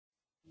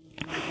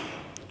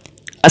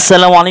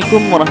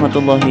Assalamualaikum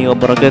warahmatullahi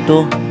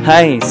wabarakatuh.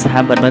 Hai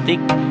sahabat batik,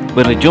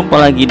 berjumpa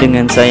lagi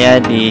dengan saya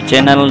di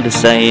channel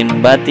desain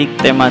batik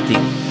tematik.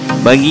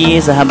 Bagi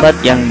sahabat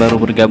yang baru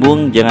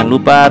bergabung, jangan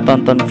lupa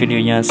tonton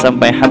videonya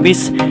sampai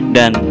habis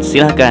dan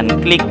silahkan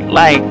klik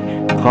like,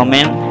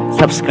 komen,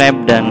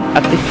 subscribe dan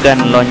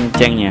aktifkan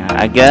loncengnya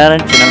agar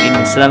channel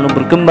ini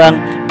selalu berkembang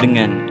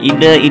dengan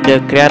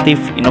ide-ide kreatif,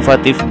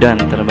 inovatif dan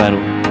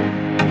terbaru.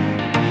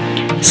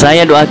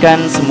 Saya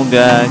doakan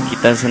semoga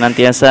kita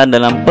senantiasa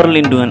dalam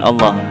perlindungan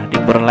Allah,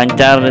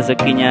 diperlancar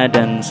rezekinya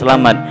dan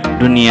selamat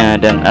dunia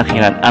dan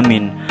akhirat.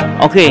 Amin.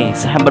 Oke,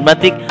 sahabat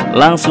batik,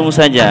 langsung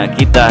saja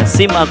kita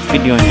simak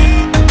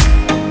videonya.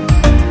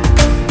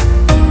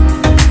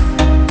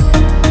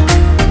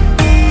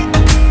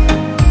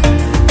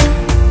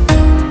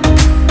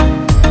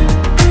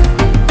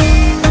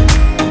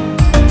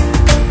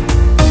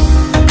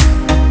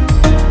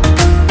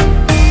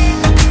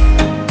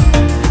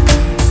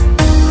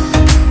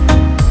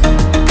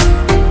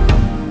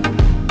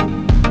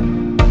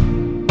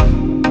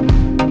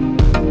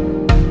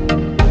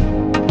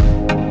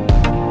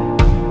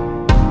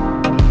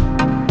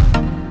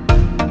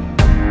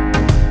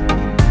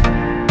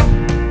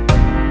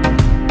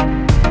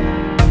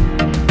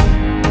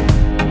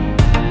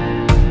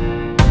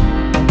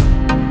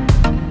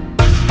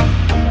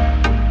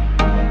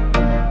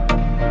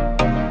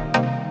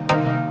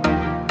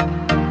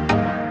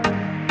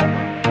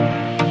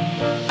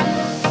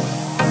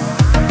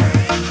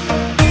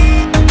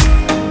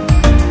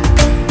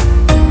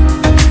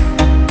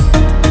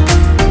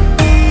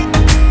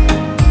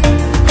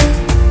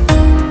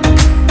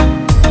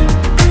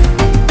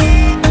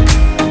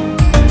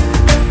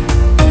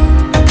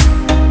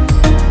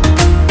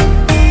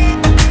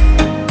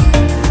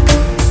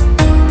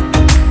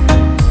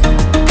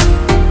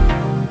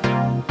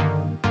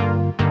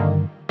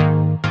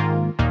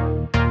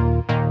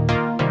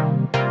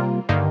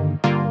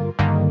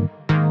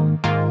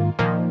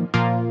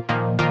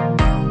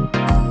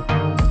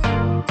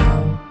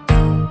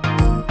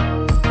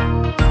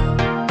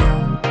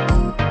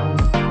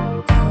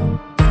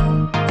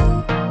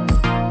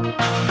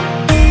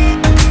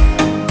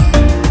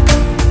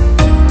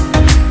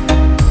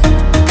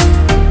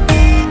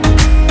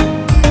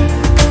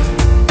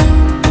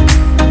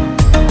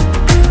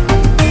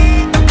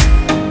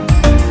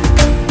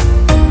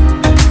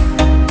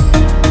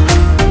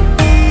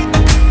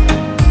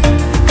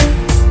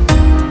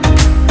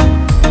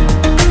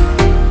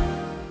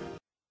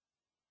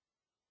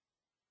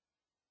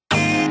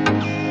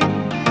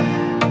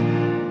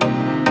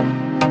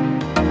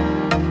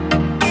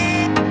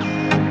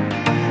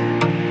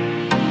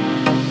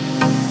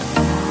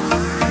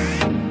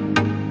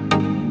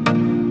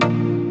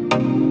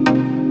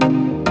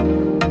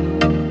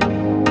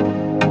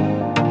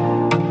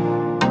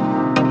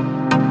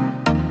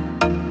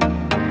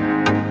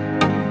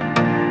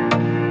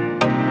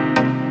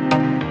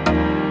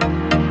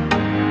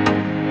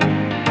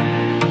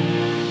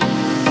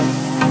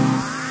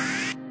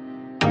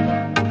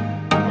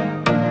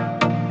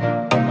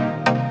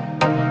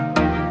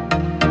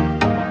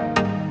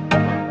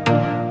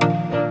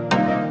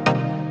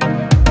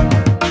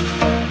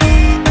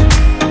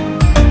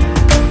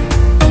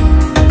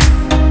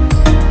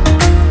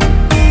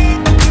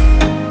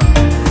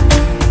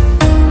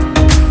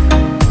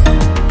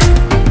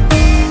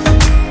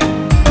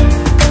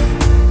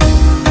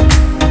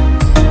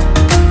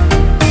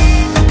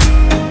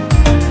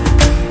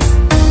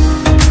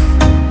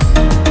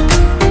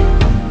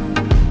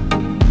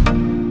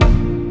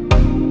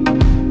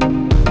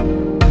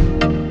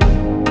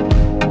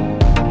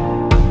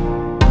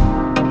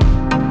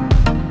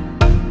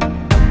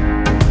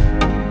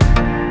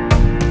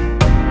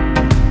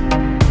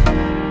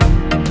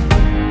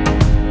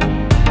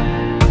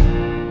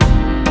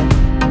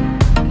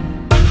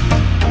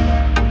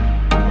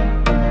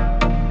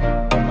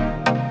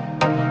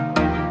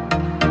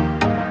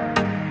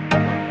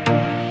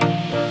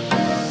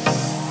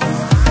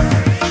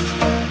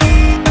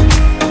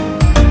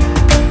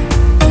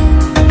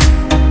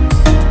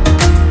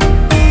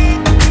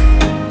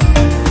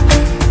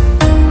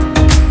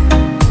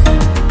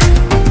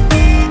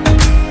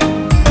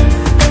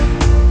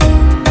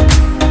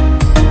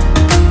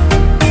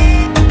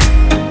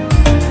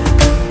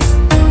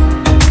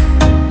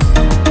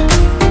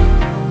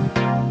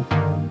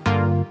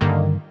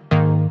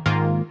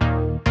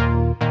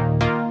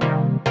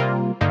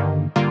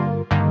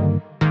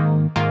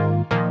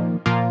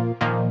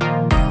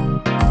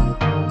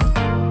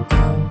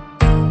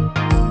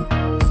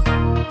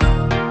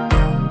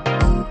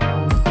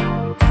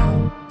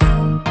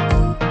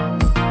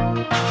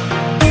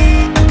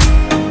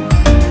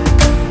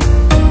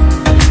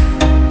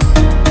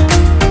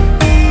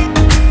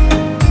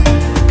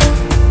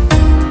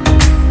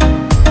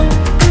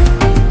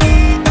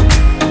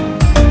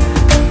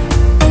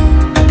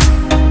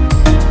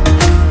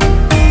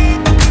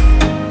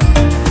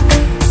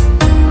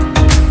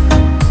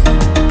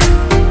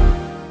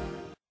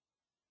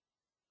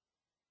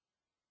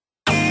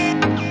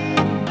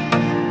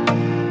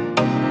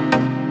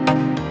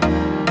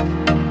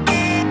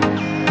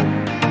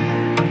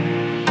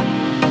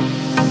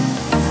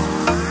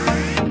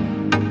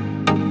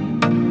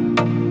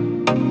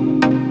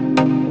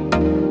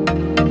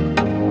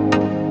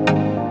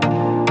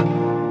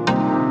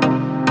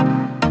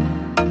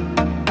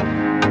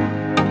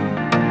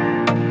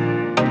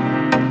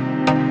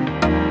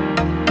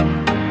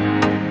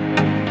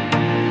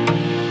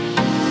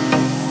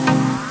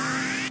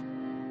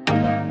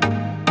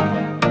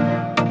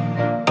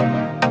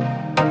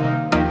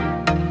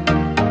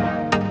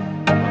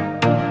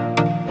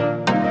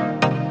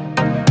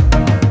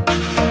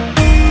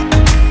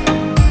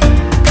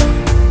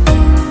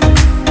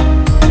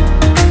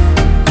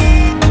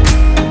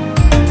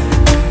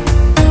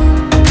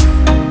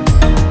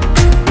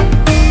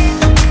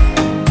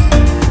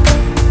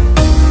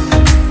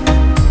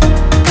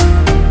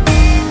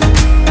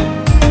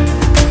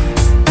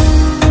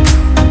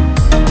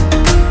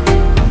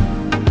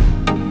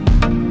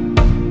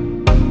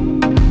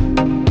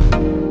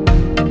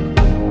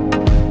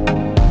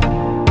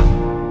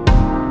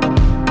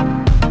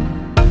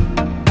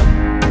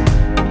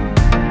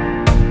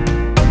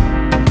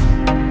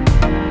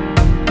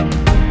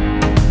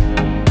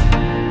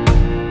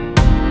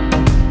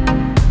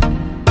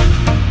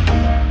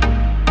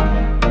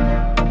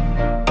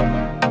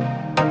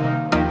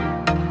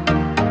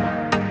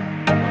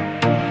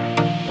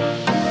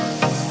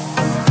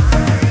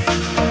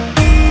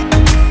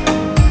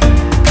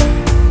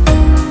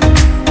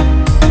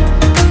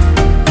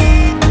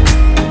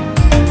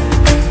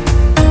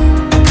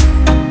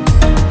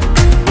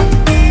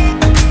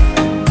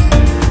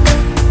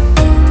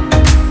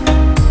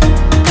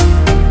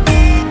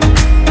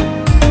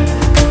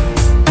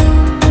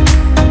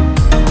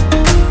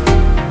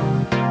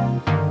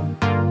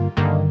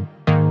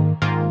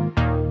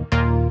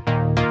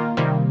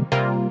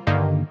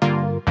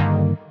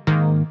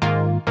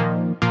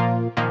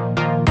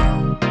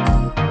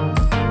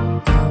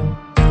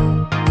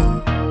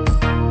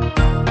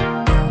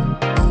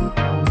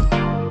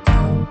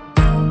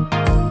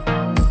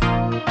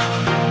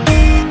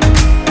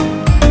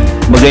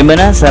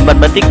 Bagaimana sahabat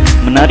batik?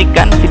 Menarik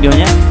kan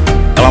videonya?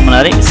 Kalau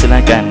menarik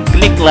silahkan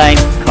klik like,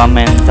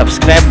 comment,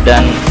 subscribe,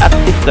 dan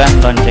aktifkan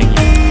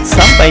loncengnya.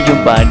 Sampai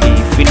jumpa di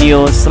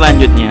video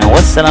selanjutnya.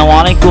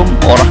 Wassalamualaikum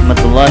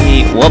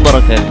warahmatullahi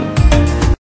wabarakatuh.